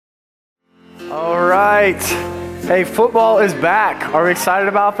All right. Hey, football is back. Are we excited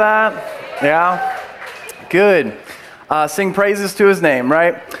about that? Yeah? Good. Sing praises to his name,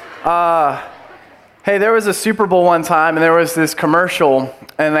 right? Hey, there was a Super Bowl one time, and there was this commercial,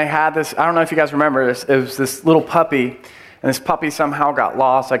 and they had this, I don't know if you guys remember this, it was this little puppy, and this puppy somehow got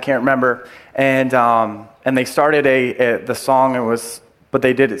lost, I can't remember, and they started the song, but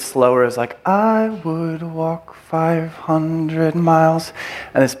they did it slower. It was like, I would walk 500 miles,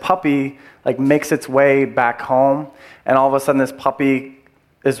 and this puppy makes its way back home, and all of a sudden this puppy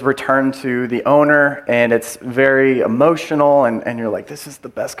is returned to the owner, and it's very emotional, and you're like, this is the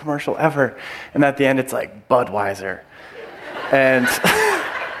best commercial ever. And at the end, it's like, Budweiser. And,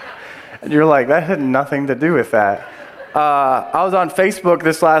 and you're like, that had nothing to do with that. I was on Facebook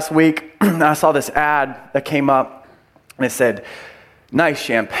this last week, and I saw this ad that came up, and it said, nice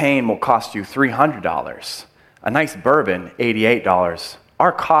champagne will cost you $300. A nice bourbon, $88.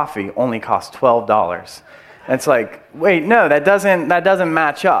 Our coffee only costs $12. And it's like, wait, no, that doesn't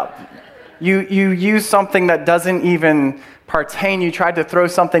match up. You use something that doesn't even pertain. You tried to throw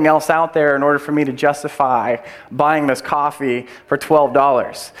something else out there in order for me to justify buying this coffee for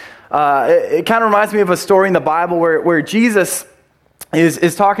 $12. It kind of reminds me of a story in the Bible where Jesus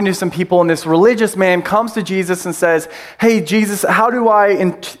is talking to some people, and this religious man comes to Jesus and says, hey, Jesus, how do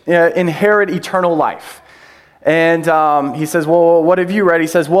I inherit eternal life? And he says, well, what have you read? He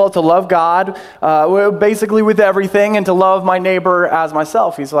says, well, to love God basically with everything, and to love my neighbor as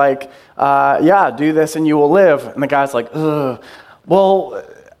myself. He's like, yeah, do this and you will live. And the guy's like, ugh. Well,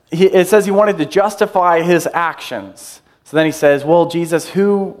 it says he wanted to justify his actions. So then he says, well, Jesus,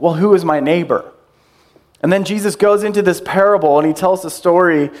 who is my neighbor? And then Jesus goes into this parable, and he tells the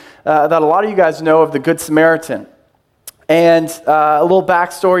story that a lot of you guys know of the Good Samaritan. And a little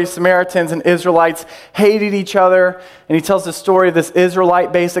backstory, Samaritans and Israelites hated each other. And he tells the story of this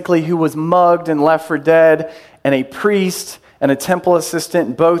Israelite basically who was mugged and left for dead. And a priest and a temple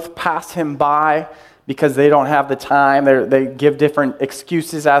assistant both pass him by because they don't have the time. They give different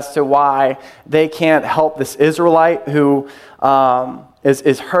excuses as to why they can't help this Israelite who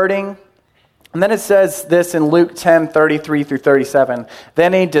is hurting. And then it says this in Luke 10:33 through 37.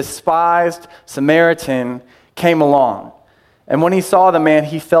 Then a despised Samaritan came along. And when he saw the man,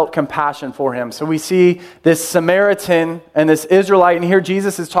 he felt compassion for him. So we see this Samaritan and this Israelite, and here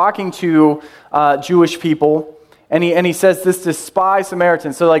Jesus is talking to Jewish people, and he says this despised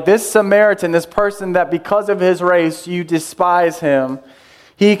Samaritan. So this Samaritan, this person that because of his race you despise him,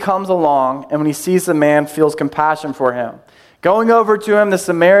 he comes along, and when he sees the man, feels compassion for him. Going over to him, the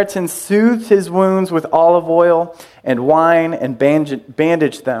Samaritan soothed his wounds with olive oil and wine and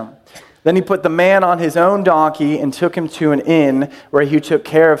bandaged them. Then he put the man on his own donkey and took him to an inn where he took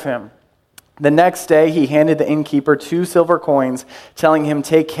care of him. The next day he handed the innkeeper 2 silver coins, telling him,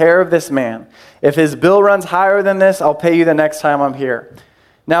 take care of this man. If his bill runs higher than this, I'll pay you the next time I'm here.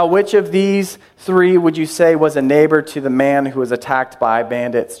 Now, which of these 3 would you say was a neighbor to the man who was attacked by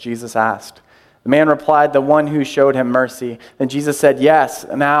bandits? Jesus asked. The man replied, the one who showed him mercy. Then Jesus said, yes,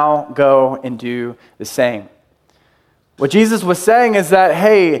 now go and do the same. What Jesus was saying is that,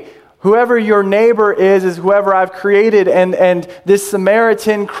 hey, whoever your neighbor is whoever I've created, and this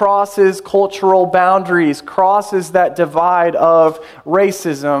Samaritan crosses cultural boundaries, crosses that divide of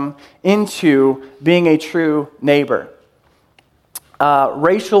racism into being a true neighbor.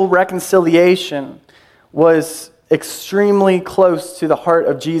 Racial reconciliation was extremely close to the heart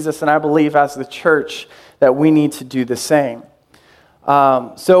of Jesus, and I believe as the church that we need to do the same.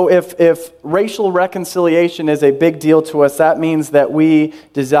 So if racial reconciliation is a big deal to us, that means that we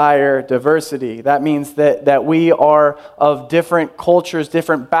desire diversity. That means that we are of different cultures,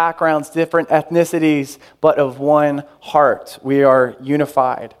 different backgrounds, different ethnicities, but of one heart. We are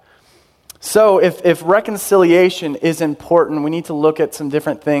unified. So if reconciliation is important, we need to look at some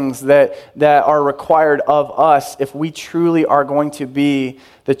different things that are required of us if we truly are going to be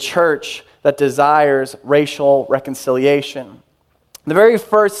the church that desires racial reconciliation. The very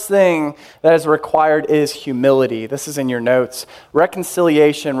first thing that is required is humility. This is in your notes.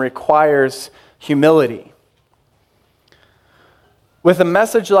 Reconciliation requires humility. With a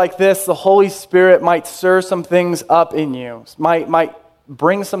message like this, the Holy Spirit might stir some things up in you, might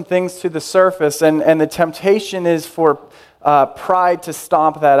bring some things to the surface, and the temptation is for pride to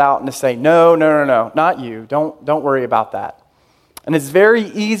stomp that out and to say, no, not you. Don't worry about that. And it's very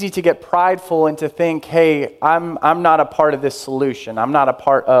easy to get prideful and to think, hey, I'm not a part of this solution. I'm not a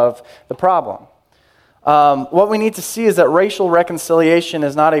part of the problem. What we need to see is that racial reconciliation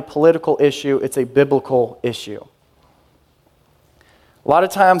is not a political issue, it's a biblical issue. A lot of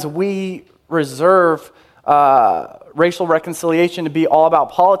times we reserve racial reconciliation to be all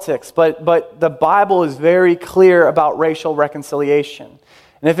about politics, but the Bible is very clear about racial reconciliation.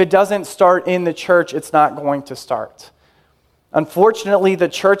 And if it doesn't start in the church, it's not going to start. Unfortunately, the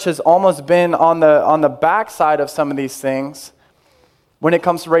church has almost been on the backside of some of these things when it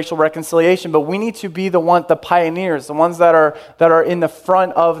comes to racial reconciliation, but we need to be the pioneers, the ones that are in the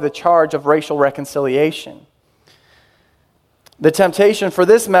front of the charge of racial reconciliation. The temptation for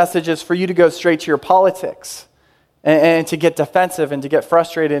this message is for you to go straight to your politics and to get defensive and to get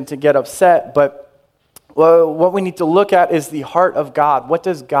frustrated and to get upset, but what we need to look at is the heart of God. What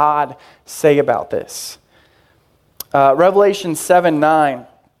does God say about this? Revelation 7:9.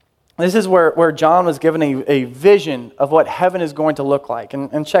 This is where John was given a vision of what heaven is going to look like.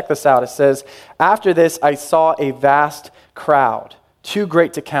 And check this out. It says, "After this I saw a vast crowd, too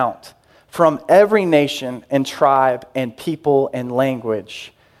great to count, from every nation and tribe and people and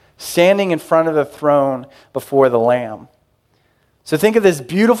language, standing in front of the throne before the Lamb." So think of this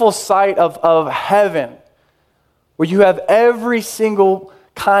beautiful sight of heaven, where you have every single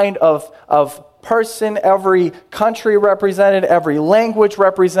kind of person, every country represented, every language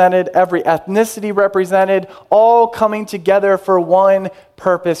represented, every ethnicity represented, all coming together for one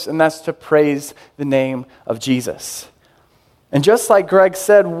purpose, and that's to praise the name of Jesus. And just like Greg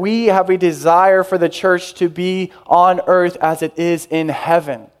said, we have a desire for the church to be on earth as it is in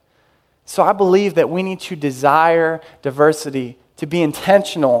heaven. So I believe that we need to desire diversity, to be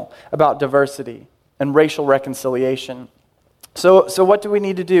intentional about diversity and racial reconciliation. So what do we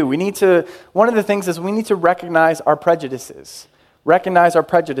need to do? One of the things is we need to recognize our prejudices. Recognize our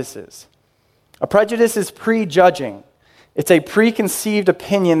prejudices. A prejudice is prejudging. It's a preconceived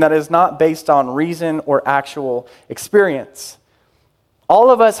opinion that is not based on reason or actual experience. All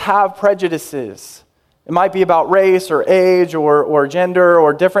of us have prejudices. It might be about race or age or gender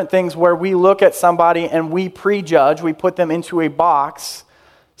or different things where we look at somebody and we prejudge, we put them into a box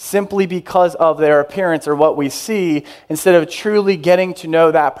simply because of their appearance or what we see, instead of truly getting to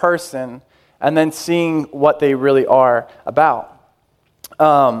know that person and then seeing what they really are about.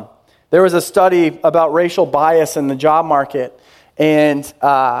 There was a study about racial bias in the job market, and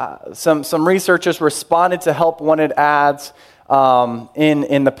some researchers responded to help wanted ads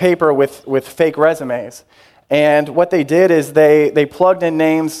in the paper with fake resumes. And what they did is they plugged in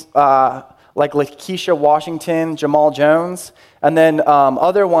names like Lakeisha Washington, Jamal Jones, and then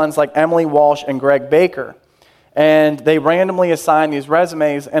other ones like Emily Walsh and Greg Baker. And they randomly assigned these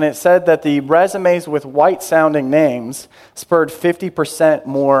resumes, and it said that the resumes with white-sounding names spurred 50%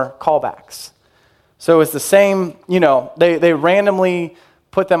 more callbacks. So it's the same, they randomly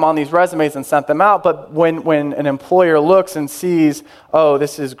put them on these resumes and sent them out, but when an employer looks and sees, oh,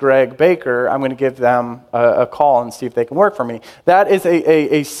 this is Greg Baker, I'm going to give them a call and see if they can work for me. That is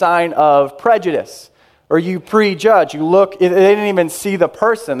a sign of prejudice. Or you prejudge, you look, they didn't even see the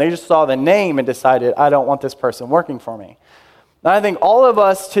person, they just saw the name and decided, I don't want this person working for me. And I think all of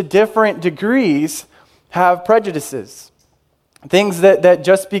us, to different degrees, have prejudices. Things that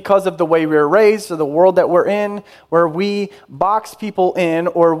just because of the way we were raised or the world that we're in, where we box people in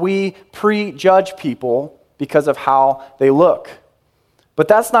or we prejudge people because of how they look. But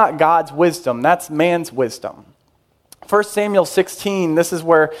that's not God's wisdom, that's man's wisdom. 1 Samuel 16, this is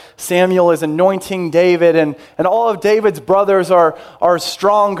where Samuel is anointing David, and all of David's brothers are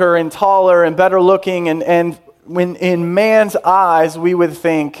stronger and taller and better looking, and when in man's eyes we would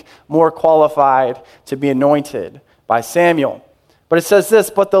think more qualified to be anointed by Samuel. But it says this,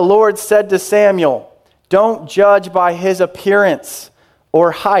 "But the Lord said to Samuel, don't judge by his appearance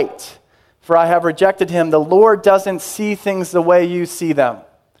or height, for I have rejected him. The Lord doesn't see things the way you see them.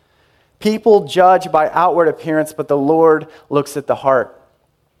 People judge by outward appearance, but the Lord looks at the heart."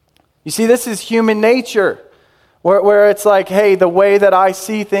 You see, this is human nature, where it's like, hey, the way that I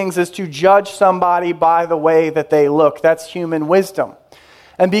see things is to judge somebody by the way that they look. That's human wisdom.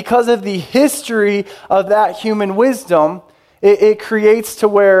 And because of the history of that human wisdom, it creates to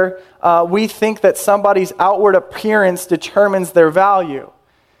where we think that somebody's outward appearance determines their value.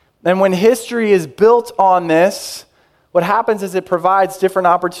 And when history is built on this, what happens is it provides different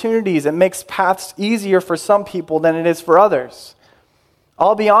opportunities. It makes paths easier for some people than it is for others.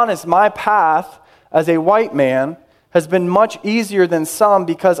 I'll be honest, my path as a white man has been much easier than some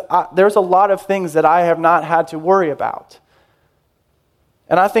because there's a lot of things that I have not had to worry about.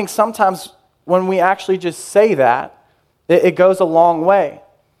 And I think sometimes when we actually just say that, it goes a long way.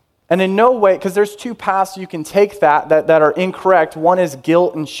 And in no way, because there's two paths you can take that are incorrect. One is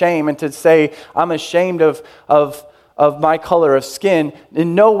guilt and shame, and to say, I'm ashamed of my color of skin.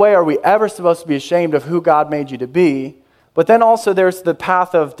 In no way are we ever supposed to be ashamed of who God made you to be. But then also there's the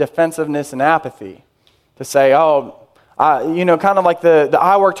path of defensiveness and apathy. to say, kind of like the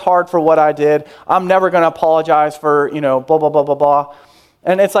I worked hard for what I did. I'm never going to apologize for, blah, blah, blah, blah, blah.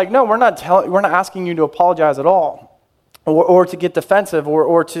 And it's like, no, we're not asking you to apologize at all or to get defensive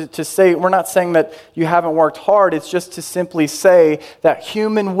or to say, we're not saying that you haven't worked hard. It's just to simply say that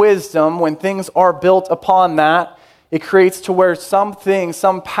human wisdom, when things are built upon that, it creates to where some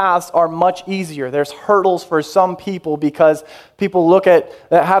paths are much easier. There's hurdles for some people because people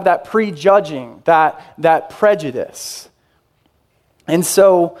have that prejudging, that prejudice. And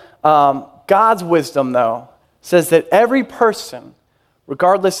so God's wisdom, though, says that every person,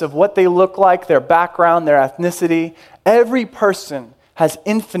 regardless of what they look like, their background, their ethnicity, every person has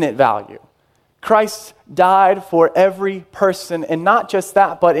infinite value. Christ died for every person, and not just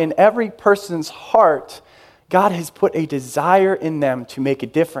that, but in every person's heart, God has put a desire in them to make a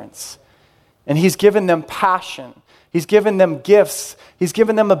difference. And He's given them passion. He's given them gifts. He's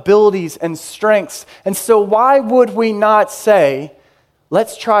given them abilities and strengths. And so why would we not say,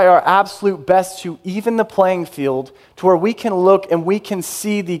 let's try our absolute best to even the playing field to where we can look and we can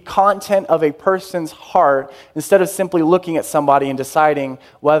see the content of a person's heart instead of simply looking at somebody and deciding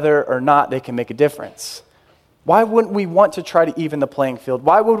whether or not they can make a difference? Why wouldn't we want to try to even the playing field?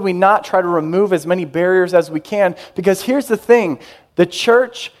 Why would we not try to remove as many barriers as we can? Because here's the thing, the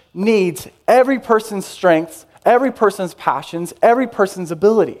church needs every person's strengths, every person's passions, every person's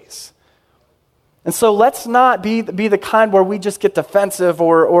abilities. And so let's not be the kind where we just get defensive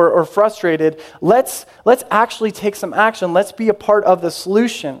or frustrated. Let's actually take some action. Let's be a part of the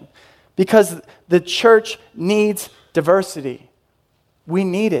solution because the church needs diversity. We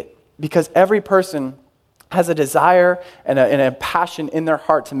need it because every person has a desire and a passion in their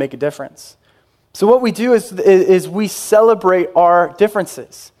heart to make a difference. So what we do is we celebrate our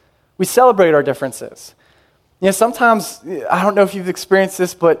differences. We celebrate our differences. Sometimes, I don't know if you've experienced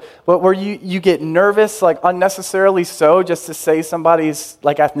this, but where you get nervous, like unnecessarily so, just to say somebody's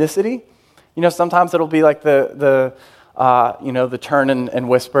like ethnicity. Sometimes it'll be like the turn and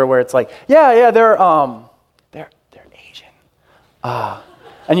whisper where it's like, they're Asian.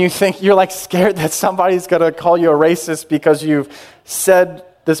 And you think you're like scared that somebody's going to call you a racist because you've said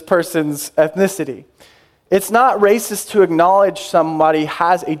this person's ethnicity. It's not racist to acknowledge somebody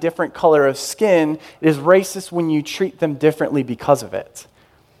has a different color of skin. It is racist when you treat them differently because of it.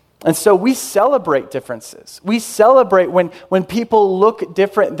 And so we celebrate differences. We celebrate when people look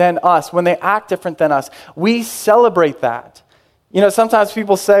different than us, when they act different than us. We celebrate that. Sometimes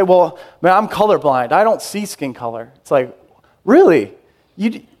people say, well, man, I'm colorblind. I don't see skin color. It's like, really?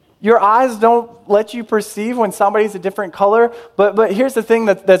 Your eyes don't let you perceive when somebody's a different color, but here's the thing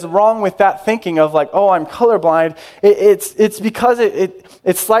that's wrong with that thinking of like, oh, I'm colorblind. It's because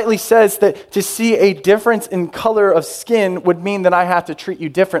it slightly says that to see a difference in color of skin would mean that I have to treat you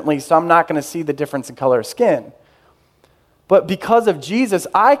differently, so I'm not going to see the difference in color of skin. But because of Jesus,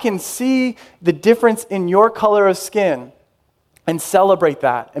 I can see the difference in your color of skin and celebrate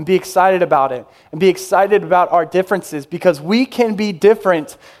that and be excited about it and be excited about our differences because we can be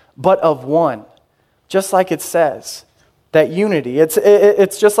different but of one, just like it says, that unity.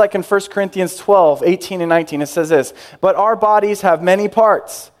 It's just like in 1 Corinthians 12, 18 and 19, it says this, but our bodies have many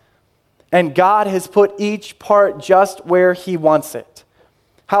parts, and God has put each part just where He wants it.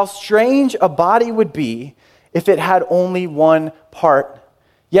 How strange a body would be if it had only one part.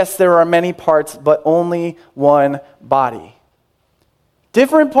 Yes, there are many parts, but only one body.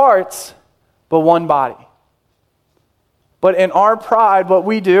 Different parts, but one body. But in our pride, what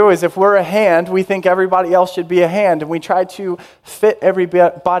we do is if we're a hand, we think everybody else should be a hand, and we try to fit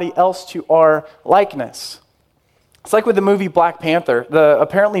everybody else to our likeness. It's like with the movie Black Panther.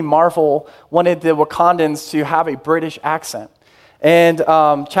 Apparently Marvel wanted the Wakandans to have a British accent. And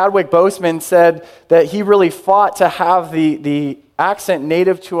Chadwick Boseman said that he really fought to have the accent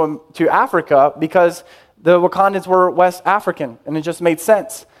native to Africa because the Wakandans were West African, and it just made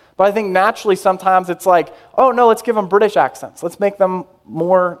sense. But I think naturally sometimes it's like, oh no, let's give them British accents. Let's make them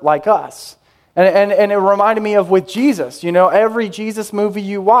more like us. And it reminded me of with Jesus. Every Jesus movie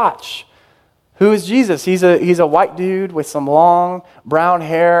you watch, who is Jesus? He's a white dude with some long brown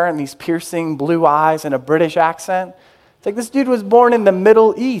hair and these piercing blue eyes and a British accent. It's like this dude was born in the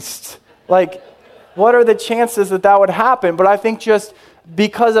Middle East. Like, what are the chances that would happen? But I think just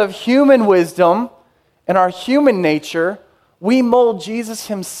because of human wisdom and our human nature, we mold Jesus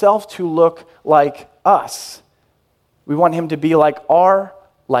Himself to look like us. We want Him to be like our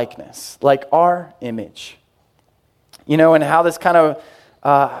likeness, like our image. And how this kind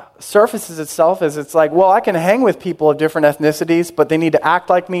of surfaces itself is it's like, well, I can hang with people of different ethnicities, but they need to act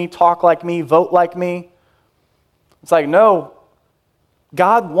like me, talk like me, vote like me. It's like, no,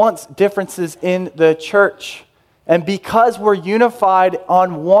 God wants differences in the church. And because we're unified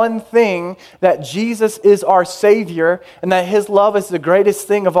on one thing, that Jesus is our Savior and that his love is the greatest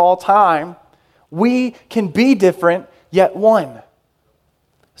thing of all time, we can be different, yet one.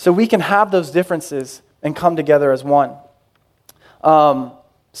 So we can have those differences and come together as one. We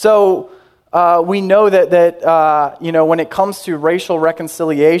know that when it comes to racial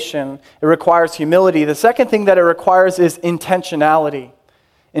reconciliation, it requires humility. The second thing that it requires is intentionality.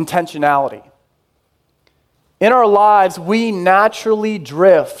 Intentionality. In our lives, we naturally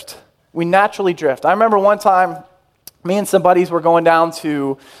drift. I remember one time, me and some buddies were going down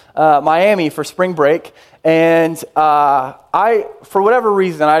to Miami for spring break, and for whatever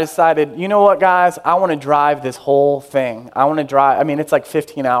reason, I decided, you know what, guys, I want to drive this whole thing. It's like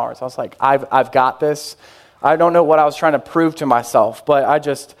 15 hours. I was like, I've got this. I don't know what I was trying to prove to myself, but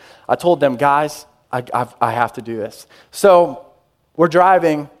I told them, guys, I have to do this. So we're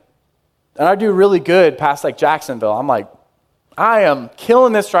driving, and I do really good past like Jacksonville. I'm like, I am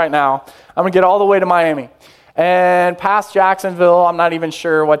killing this right now. I'm going to get all the way to Miami. And past Jacksonville, I'm not even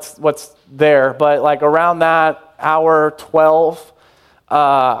sure what's there, but like around that hour 12,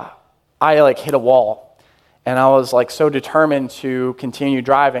 I like hit a wall. And I was like so determined to continue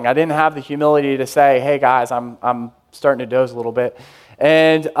driving. I didn't have the humility to say, hey guys, I'm starting to doze a little bit.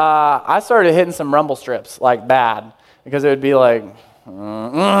 And I started hitting some rumble strips like bad, because it would be like,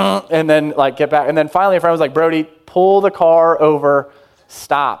 and then like get back. And then finally a friend was like, Brody, pull the car over,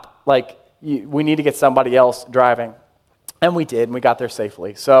 stop. Like, we need to get somebody else driving. And we did, and we got there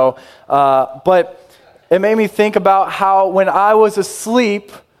safely. So, but it made me think about how when I was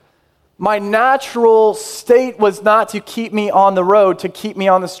asleep, my natural state was not to keep me on the road, to keep me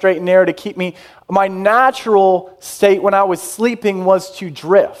on the straight and narrow, my natural state when I was sleeping was to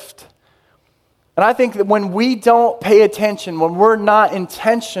drift. And I think that when we don't pay attention, when we're not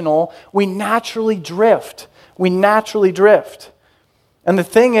intentional, we naturally drift. And the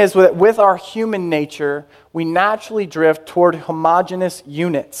thing is, with our human nature, we naturally drift toward homogeneous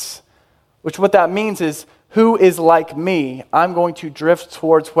units, which what that means is, who is like me? I'm going to drift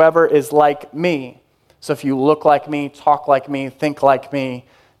towards whoever is like me. So if you look like me, talk like me, think like me,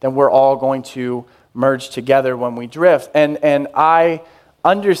 then we're all going to merge together when we drift. And I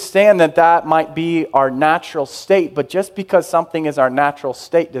understand that might be our natural state, but just because something is our natural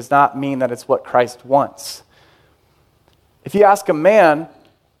state does not mean that it's what Christ wants. If you ask a man,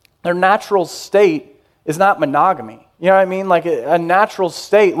 their natural state is not monogamy. You know what I mean? Like a natural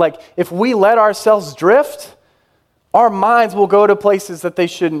state, like if we let ourselves drift, our minds will go to places that they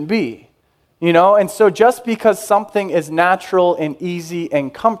shouldn't be. You know? And so just because something is natural and easy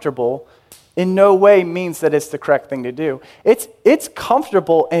and comfortable, in no way means that it's the correct thing to do. It's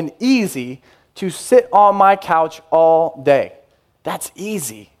comfortable and easy to sit on my couch all day. That's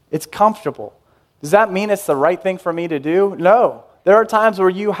easy. It's comfortable. Does that mean it's the right thing for me to do? No. There are times where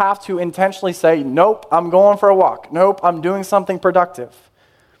you have to intentionally say, nope, I'm going for a walk. Nope, I'm doing something productive.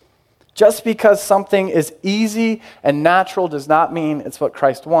 Just because something is easy and natural does not mean it's what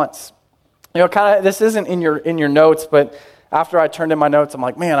Christ wants. You know, this isn't in your notes, but after I turned in my notes, I'm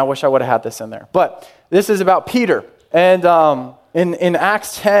like, man, I wish I would have had this in there. But this is about Peter. And in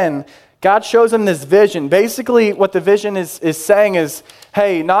Acts 10, God shows him this vision. Basically, what the vision is saying is,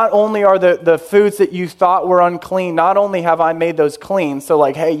 hey, not only are the foods that you thought were unclean, not only have I made those clean, so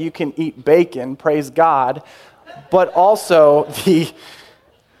like, hey, you can eat bacon, praise God, but also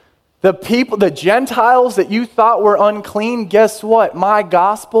the people, the Gentiles that you thought were unclean, guess what? My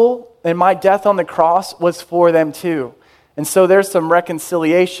gospel and my death on the cross was for them too. And so there's some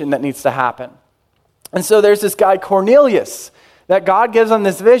reconciliation that needs to happen. And so there's this guy Cornelius that God gives him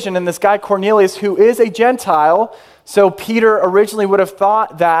this vision, and this guy Cornelius, who is a Gentile, so Peter originally would have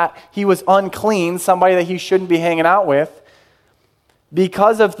thought that he was unclean, somebody that he shouldn't be hanging out with.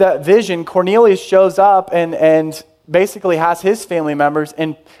 Because of that vision, Cornelius shows up and basically has his family members,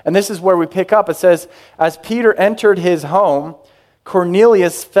 and this is where we pick up. It says, as Peter entered his home,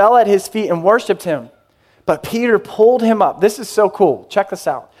 Cornelius fell at his feet and worshiped him. But Peter pulled him up. This is so cool. Check this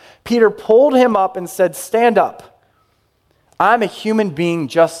out. Peter pulled him up and said, stand up. I'm a human being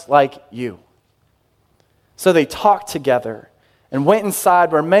just like you. So they talked together and went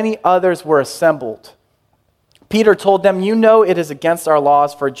inside where many others were assembled. Peter told them, you know it is against our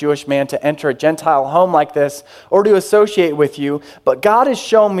laws for a Jewish man to enter a Gentile home like this or to associate with you, but God has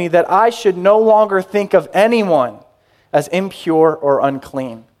shown me that I should no longer think of anyone as impure or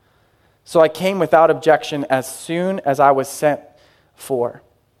unclean. So I came without objection as soon as I was sent for.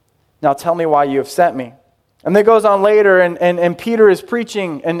 Now tell me why you have sent me. And then it goes on later, and Peter is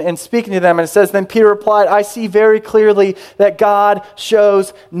preaching and speaking to them, and it says, then Peter replied, I see very clearly that God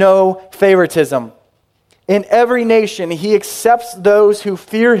shows no favoritism. In every nation, he accepts those who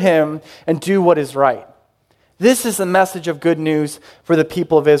fear him and do what is right. This is the message of good news for the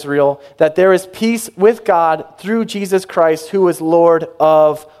people of Israel, that there is peace with God through Jesus Christ, who is Lord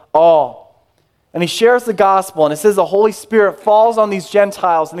of all. And he shares the gospel, and it says the Holy Spirit falls on these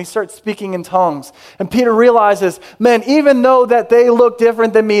Gentiles, and he starts speaking in tongues. And Peter realizes, man, even though that they look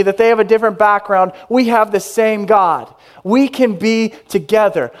different than me, that they have a different background, we have the same God. We can be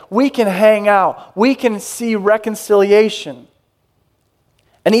together. We can hang out. We can see reconciliation.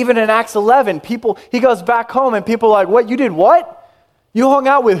 And even in Acts 11, he goes back home, and people are like, what, you did what? You hung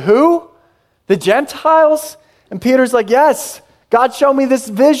out with who? The Gentiles? And Peter's like, yes. God showed me this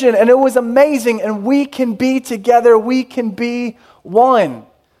vision, and it was amazing, and we can be together. We can be one.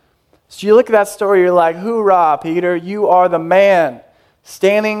 So you look at that story, you're like, hoorah, Peter, you are the man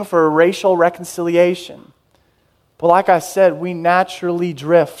standing for racial reconciliation. But like I said, we naturally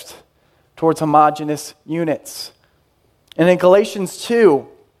drift towards homogeneous units. And in Galatians 2,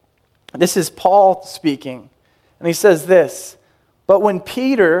 this is Paul speaking, and he says this, but when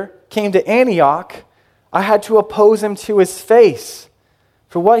Peter came to Antioch, I had to oppose him to his face,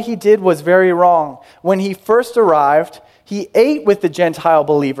 for what he did was very wrong. When he first arrived, he ate with the Gentile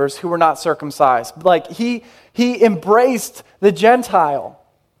believers who were not circumcised. Like he embraced the Gentile.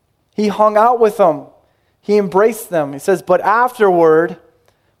 He hung out with them. He embraced them. He says, but afterward,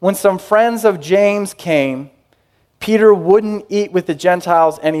 when some friends of James came, Peter wouldn't eat with the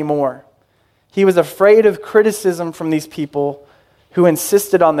Gentiles anymore. He was afraid of criticism from these people who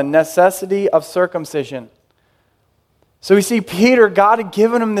insisted on the necessity of circumcision. So we see Peter, God had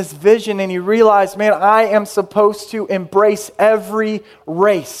given him this vision, and he realized, man, I am supposed to embrace every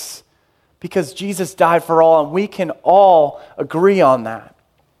race because Jesus died for all, and we can all agree on that.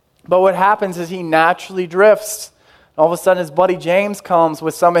 But what happens is he naturally drifts. All of a sudden, his buddy James comes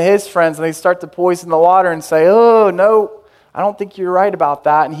with some of his friends, and they start to poison the water and say, oh, no, I don't think you're right about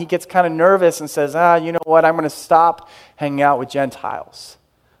that. And he gets kind of nervous and says, you know what, I'm going to stop hanging out with Gentiles.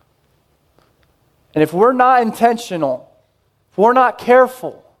 And if we're not intentional, if we're not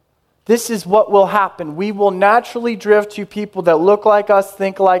careful, this is what will happen. We will naturally drift to people that look like us,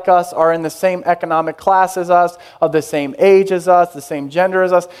 think like us, are in the same economic class as us, of the same age as us, the same gender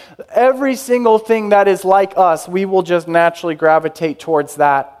as us. Every single thing that is like us, we will just naturally gravitate towards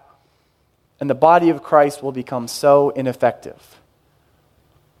that. And the body of Christ will become so ineffective.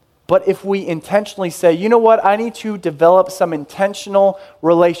 But if we intentionally say, you know what, I need to develop some intentional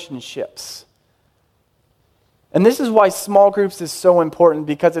relationships. And this is why small groups is so important,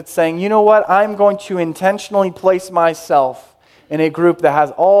 because it's saying, you know what, I'm going to intentionally place myself in a group that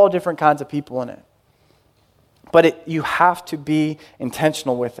has all different kinds of people in it. But you have to be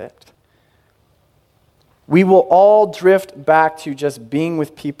intentional with it. We will all drift back to just being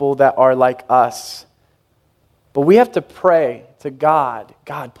with people that are like us. But we have to pray to God,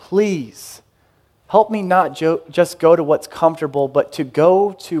 God, please help me not just go to what's comfortable, but to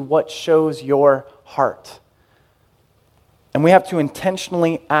go to what shows your heart. And we have to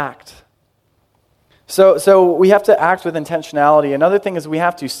intentionally act. So we have to act with intentionality. Another thing is we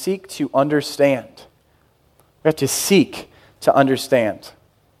have to seek to understand. We have to seek to understand.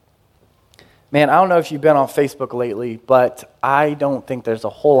 Man, I don't know if you've been on Facebook lately, but I don't think there's a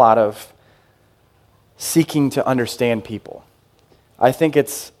whole lot of seeking to understand people. I think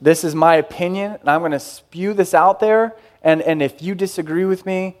this is my opinion, and I'm going to spew this out there, and if you disagree with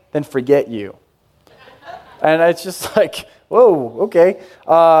me, then forget you. And it's just like, whoa, okay.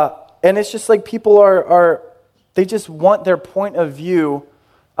 And it's just like people they just want their point of view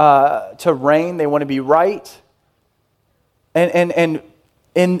to reign. They want to be right. And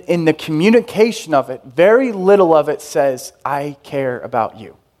in the communication of it, very little of it says, I care about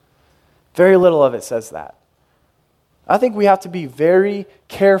you. Very little of it says that. I think we have to be very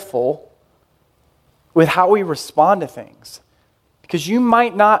careful with how we respond to things. Because you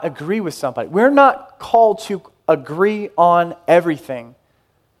might not agree with somebody. We're not called to agree on everything.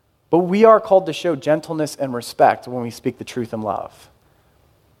 But we are called to show gentleness and respect when we speak the truth in love.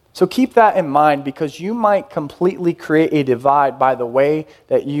 So keep that in mind, because you might completely create a divide by the way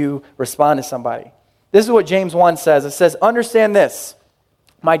that you respond to somebody. This is what James 1 says. It says, understand this,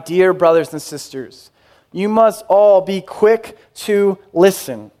 my dear brothers and sisters. You must all be quick to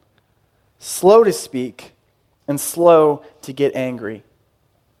listen, slow to speak, and slow to get angry.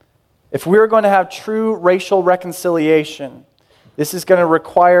 If we're going to have true racial reconciliation, this is going to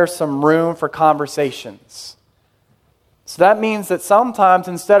require some room for conversations. So that means that sometimes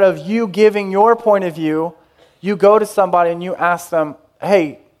instead of you giving your point of view, you go to somebody and you ask them,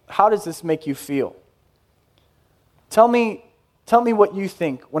 hey, how does this make you feel? Tell me what you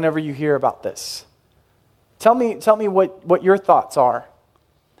think whenever you hear about this. Tell me what your thoughts are.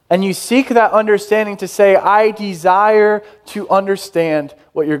 And you seek that understanding to say, I desire to understand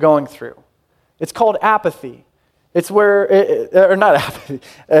what you're going through. It's called apathy. It's or not apathy.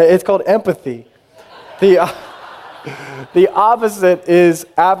 It's called empathy. The opposite is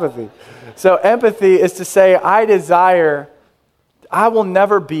apathy. So empathy is to say, I will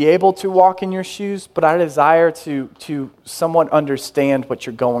never be able to walk in your shoes, but I desire to somewhat understand what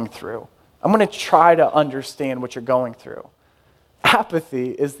you're going through. I'm going to try to understand what you're going through.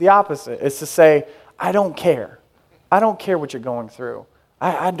 Apathy is the opposite. It's to say, I don't care. I don't care what you're going through.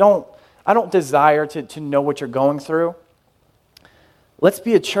 I don't desire to know what you're going through. Let's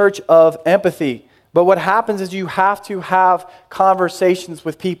be a church of empathy. But what happens is you have to have conversations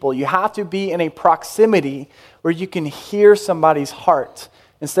with people. You have to be in a proximity where you can hear somebody's heart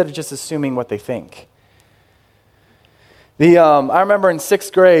instead of just assuming what they think. I remember in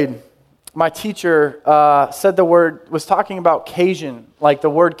 6th grade, my teacher was talking about Cajun, like the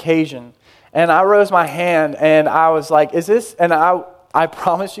word Cajun. And I rose my hand and I was like, is this, and I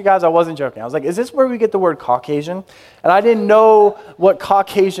promise you guys I wasn't joking. I was like, is this where we get the word Caucasian? And I didn't know what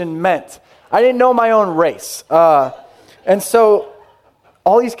Caucasian meant. I didn't know my own race. And so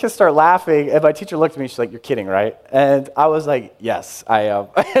all these kids start laughing, and my teacher looked at me, she's like, you're kidding, right? And I was like, yes, I am.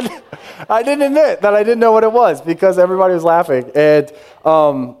 And I didn't admit that I didn't know what it was because everybody was laughing.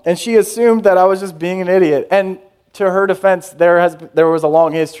 And she assumed that I was just being an idiot. And to her defense, there was a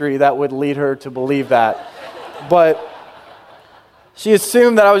long history that would lead her to believe that. But she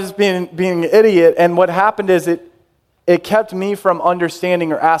assumed that I was just being an idiot, and what happened is it kept me from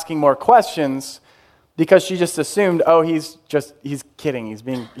understanding or asking more questions because she just assumed, oh, he's kidding, he's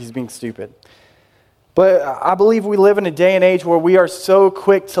being stupid. But I believe we live in a day and age where we are so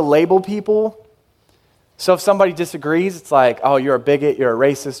quick to label people. So if somebody disagrees, it's like, oh, you're a bigot, you're a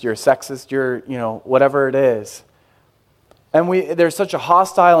racist, you're a sexist, you're, whatever it is. And there's such a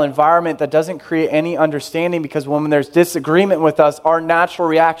hostile environment that doesn't create any understanding because when there's disagreement with us, our natural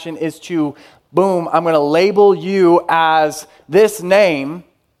reaction is to, boom, I'm going to label you as this name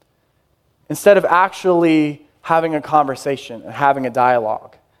instead of actually having a conversation and having a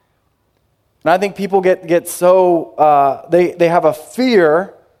dialogue. And I think people get so, they have a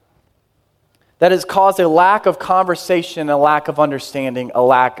fear that has caused a lack of conversation, a lack of understanding, a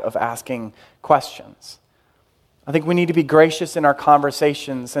lack of asking questions. I think we need to be gracious in our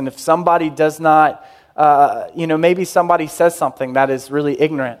conversations. And if somebody does not, maybe somebody says something that is really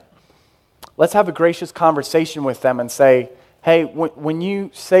ignorant, let's have a gracious conversation with them and say, hey, when you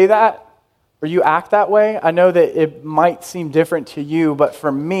say that or you act that way, I know that it might seem different to you, but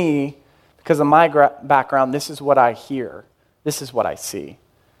for me, because of my background, this is what I hear. This is what I see.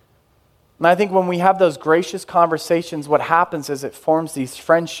 And I think when we have those gracious conversations, what happens is it forms these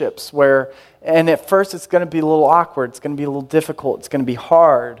friendships and at first it's going to be a little awkward, it's going to be a little difficult, it's going to be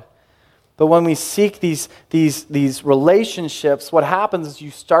hard. But when we seek these relationships, what happens is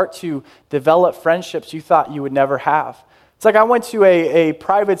you start to develop friendships you thought you would never have. It's like I went to a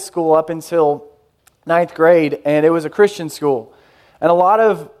private school up until 9th grade, and it was a Christian school. And a lot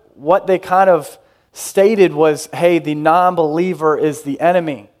of what they kind of stated was, hey, the non-believer is the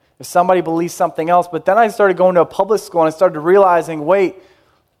enemy. If somebody believes something else. But then I started going to a public school, and I started realizing, wait,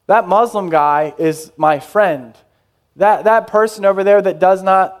 that Muslim guy is my friend. That person over there that does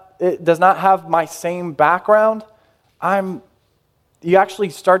not have my same background, you actually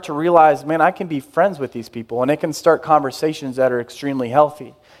start to realize, man, I can be friends with these people, and it can start conversations that are extremely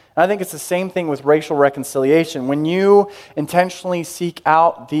healthy. And I think it's the same thing with racial reconciliation. When you intentionally seek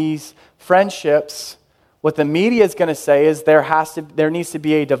out these friendships, what the media is going to say is there needs to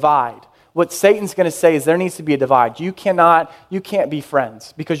be a divide. What Satan's going to say is there needs to be a divide. You can't be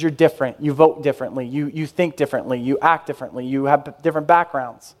friends because you're different. You vote differently. You think differently. You act differently. You have different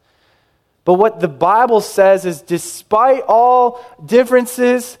backgrounds. But what the Bible says is despite all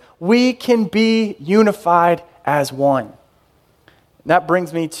differences, we can be unified as one. And that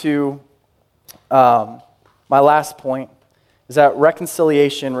brings me to my last point, is that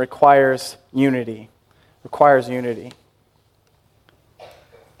reconciliation requires unity. Requires unity.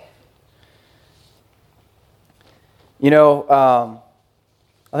 I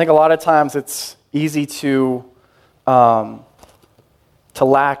think a lot of times it's easy to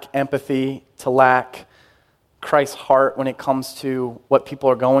lack empathy, to lack Christ's heart when it comes to what people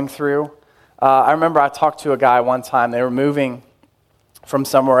are going through. I remember I talked to a guy one time. They were moving from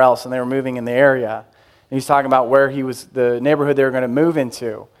somewhere else, and they were moving in the area. And he was talking about where the neighborhood they were going to move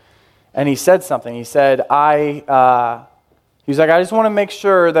into. And he said something. He said, he was like, I just want to make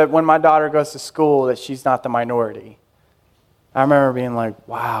sure that when my daughter goes to school that she's not the minority. I remember being like,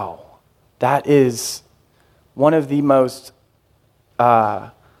 wow, that is one of the most,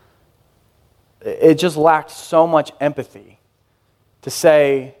 it just lacked so much empathy to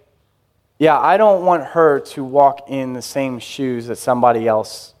say, yeah, I don't want her to walk in the same shoes that somebody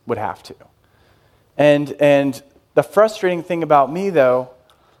else would have to. And the frustrating thing about me, though,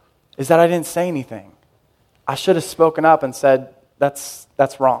 is that I didn't say anything. I should have spoken up and said, that's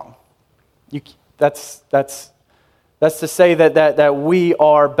wrong. That's to say that we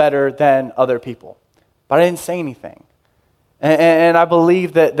are better than other people. But I didn't say anything. And I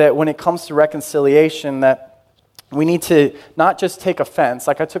believe that when it comes to reconciliation, that we need to not just take offense.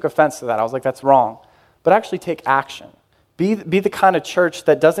 Like I took offense to that. I was like, that's wrong. But actually take action. Be the kind of church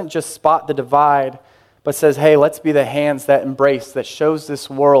that doesn't just spot the divide, but says, hey, let's be the hands that embrace, that shows this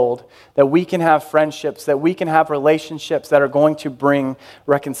world that we can have friendships, that we can have relationships that are going to bring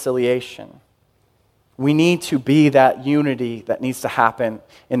reconciliation. We need to be that unity that needs to happen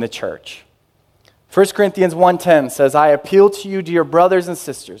in the church. 1 Corinthians 1:10 says, I appeal to you, dear brothers and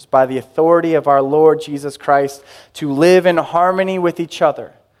sisters, by the authority of our Lord Jesus Christ, to live in harmony with each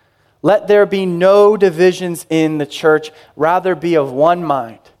other. Let there be no divisions in the church, rather be of one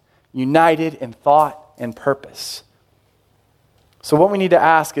mind, united in thought and purpose. So what we need to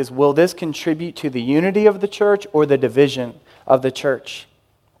ask is, will this contribute to the unity of the church or the division of the church?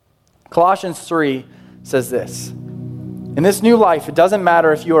 Colossians 3 says this, in this new life, it doesn't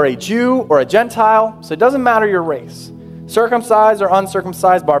matter if you are a Jew or a Gentile, so it doesn't matter your race. Circumcised or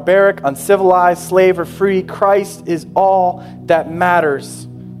uncircumcised, barbaric, uncivilized, slave or free, Christ is all that matters,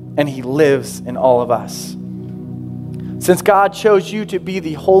 and he lives in all of us. Since God chose you to be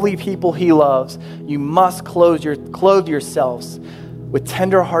the holy people he loves, you must clothe yourselves with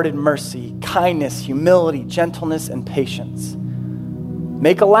tender-hearted mercy, kindness, humility, gentleness, and patience.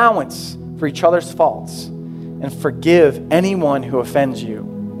 Make allowance for each other's faults and forgive anyone who offends you.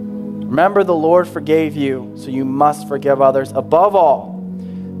 Remember, the Lord forgave you, so you must forgive others. Above all,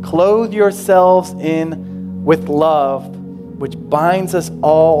 clothe yourselves with love, which binds us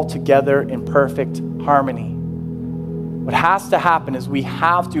all together in perfect harmony. What has to happen is we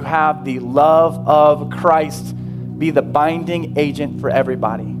have to have the love of Christ be the binding agent for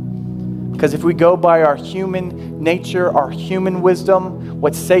everybody. Because if we go by our human nature, our human wisdom,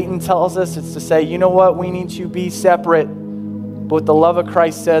 what Satan tells us is to say, you know what, we need to be separate. But what the love of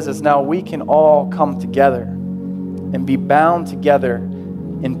Christ says is now we can all come together and be bound together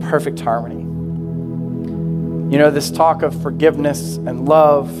in perfect harmony. You know, this talk of forgiveness and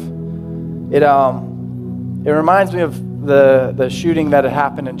love, it reminds me of the shooting that had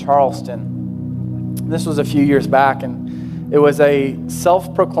happened in Charleston. This was a few years back, and it was a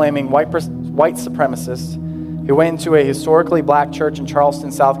self-proclaiming white supremacist who went into a historically black church in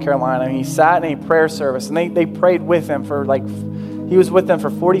Charleston, South Carolina, and he sat in a prayer service, and they prayed with him he was with them for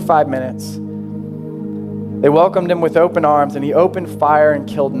 45 minutes. They welcomed him with open arms, and he opened fire and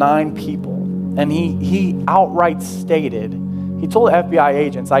killed 9 people. And he outright stated, he told FBI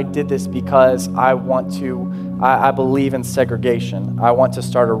agents, I did this because I believe in segregation. I want to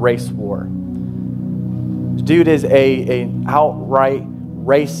start a race war. Dude is an outright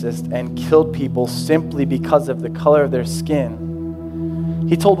racist and killed people simply because of the color of their skin.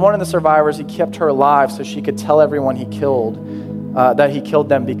 He told one of the survivors he kept her alive so she could tell everyone he killed that he killed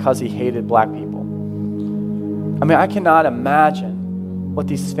them because he hated black people. I mean, I cannot imagine what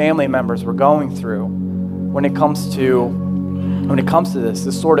these family members were going through when it comes to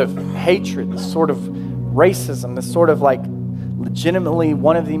this sort of hatred, this sort of racism, this sort of like legitimately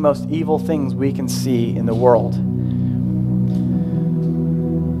one of the most evil things we can see in the world.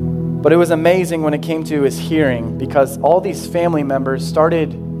 But it was amazing when it came to his hearing, because all these family members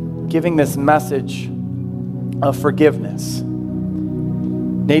started giving this message of forgiveness.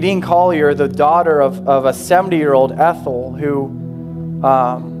 Nadine Collier, the daughter of a 70-year-old Ethel who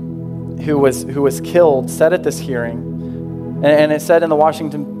was killed, said at this hearing, and it said in the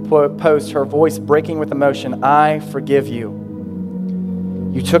Washington Post, her voice breaking with emotion, I forgive you.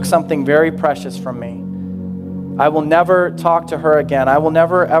 You took something very precious from me. I will never talk to her again. I will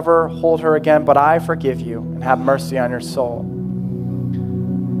never, ever hold her again, but I forgive you and have mercy on your soul.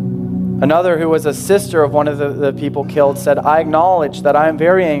 Another, who was a sister of one of the people killed, said, I acknowledge that I am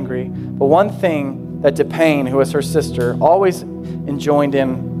very angry, but one thing that DePayne, who was her sister, always enjoined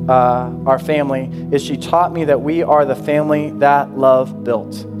in our family is she taught me that we are the family that love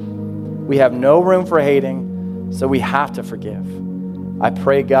built. We have no room for hating, so we have to forgive. I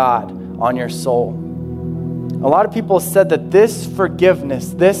pray God on your soul. A lot of people said that this forgiveness,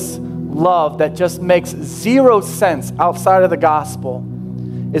 this love that just makes zero sense outside of the gospel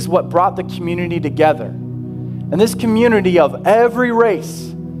is what brought the community together. And this community of every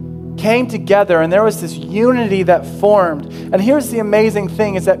race came together, and there was this unity that formed. And here's the amazing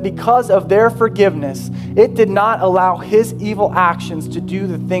thing, is that because of their forgiveness, it did not allow his evil actions to do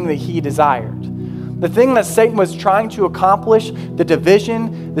the thing that he desired. The thing that Satan was trying to accomplish, the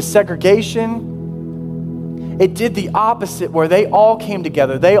division, the segregation, it did the opposite, where they all came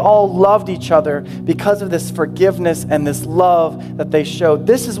together. They all loved each other because of this forgiveness and this love that they showed.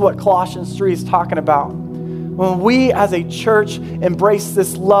 This is what Colossians 3 is talking about. When we as a church embrace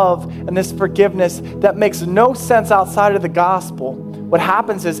this love and this forgiveness that makes no sense outside of the gospel, what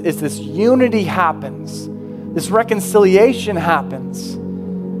happens is this unity happens. This reconciliation happens.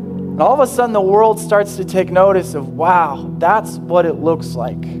 And all of a sudden the world starts to take notice of, wow, that's what it looks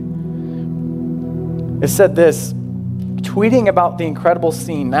like. It said this, tweeting about the incredible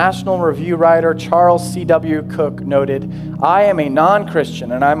scene, National Review writer Charles C.W. Cook noted, "I am a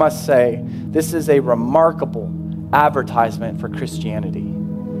non-Christian, and I must say, this is a remarkable advertisement for Christianity."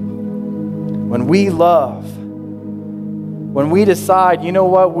 When we love, when we decide, you know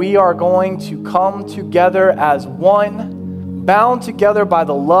what, we are going to come together as one, bound together by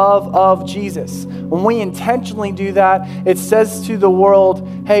the love of Jesus. When we intentionally do that, it says to the world,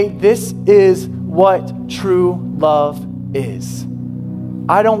 hey, this is what true love is.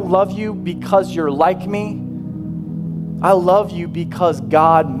 I don't love you because you're like me. I love you because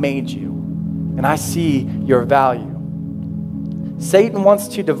God made you, and I see your value. Satan wants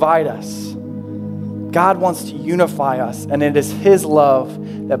to divide us. God wants to unify us, and it is his love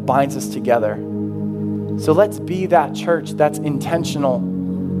that binds us together. So let's be that church that's intentional,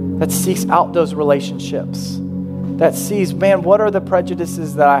 that seeks out those relationships, that sees, man, what are the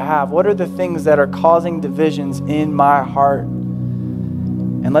prejudices that I have? What are the things that are causing divisions in my heart?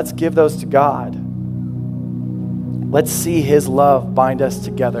 And let's give those to God. Let's see his love bind us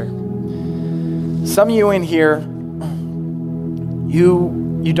together. Some of you in here,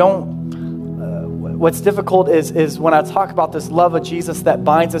 you don't, what's difficult is when I talk about this love of Jesus that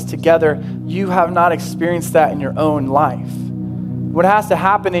binds us together, you have not experienced that in your own life. What has to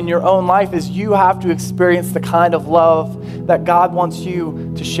happen in your own life is you have to experience the kind of love that God wants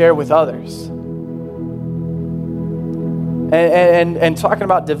you to share with others. And talking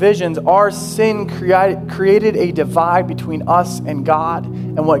about divisions, our sin created a divide between us and God.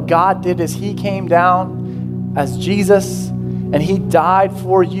 And what God did is he came down as Jesus, and he died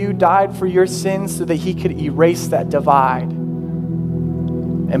for you, died for your sins so that he could erase that divide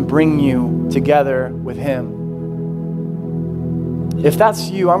and bring you together with him. If that's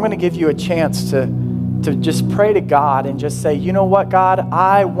you, I'm going to give you a chance to just pray to God and just say, you know what, God,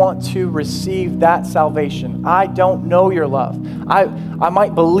 I want to receive that salvation. I don't know your love. I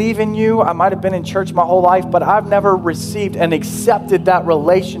might believe in you. I might have been in church my whole life, but I've never received and accepted that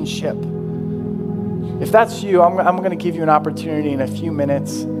relationship. If that's you, I'm going to give you an opportunity in a few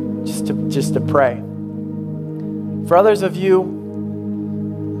minutes just to pray. For others of you,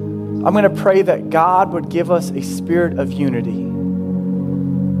 I'm going to pray that God would give us a spirit of unity.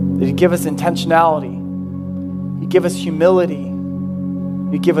 That he'd give us intentionality. He'd give us humility.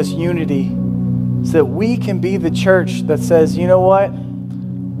 He'd give us unity so that we can be the church that says, you know what?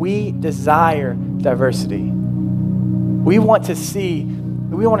 We desire diversity. We want to see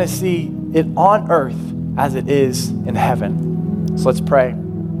it on earth as it is in heaven. So let's pray.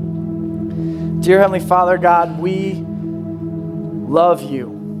 Dear Heavenly Father, God, we love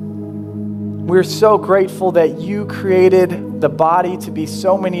you. We're so grateful that you created the body to be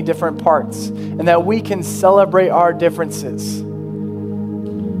so many different parts and that we can celebrate our differences.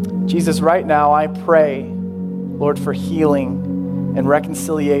 Jesus, right now I pray, Lord, for healing and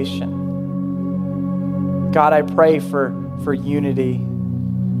reconciliation. God, I pray for unity.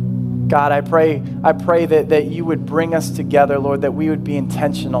 God, I pray that you would bring us together, Lord, that we would be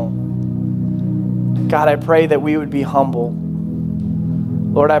intentional. God, I pray that we would be humble.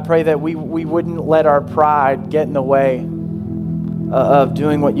 Lord, I pray that we wouldn't let our pride get in the way of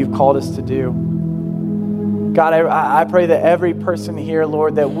doing what you've called us to do. God, I pray that every person here,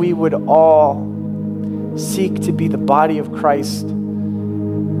 Lord, that we would all seek to be the body of Christ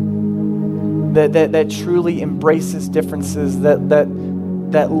that truly embraces differences, that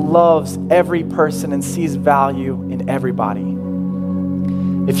loves every person and sees value in everybody.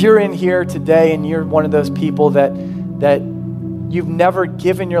 If you're in here today and you're one of those people that you've never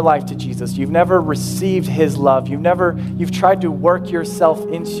given your life to Jesus, you've never received his love, you've tried to work yourself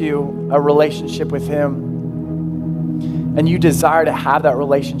into a relationship with him, and you desire to have that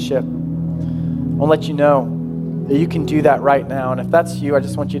relationship, I'll let you know that you can do that right now. And if that's you, I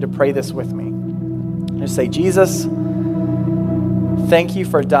just want you to pray this with me. Just say, Jesus, thank you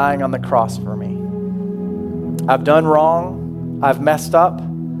for dying on the cross for me. I've done wrong. I've messed up.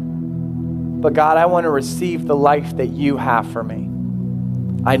 But God, I want to receive the life that you have for me.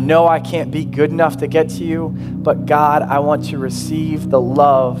 I know I can't be good enough to get to you, but God, I want to receive the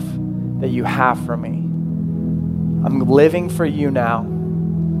love that you have for me. I'm living for you now.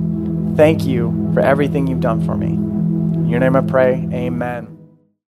 Thank you for everything you've done for me. In your name I pray, amen.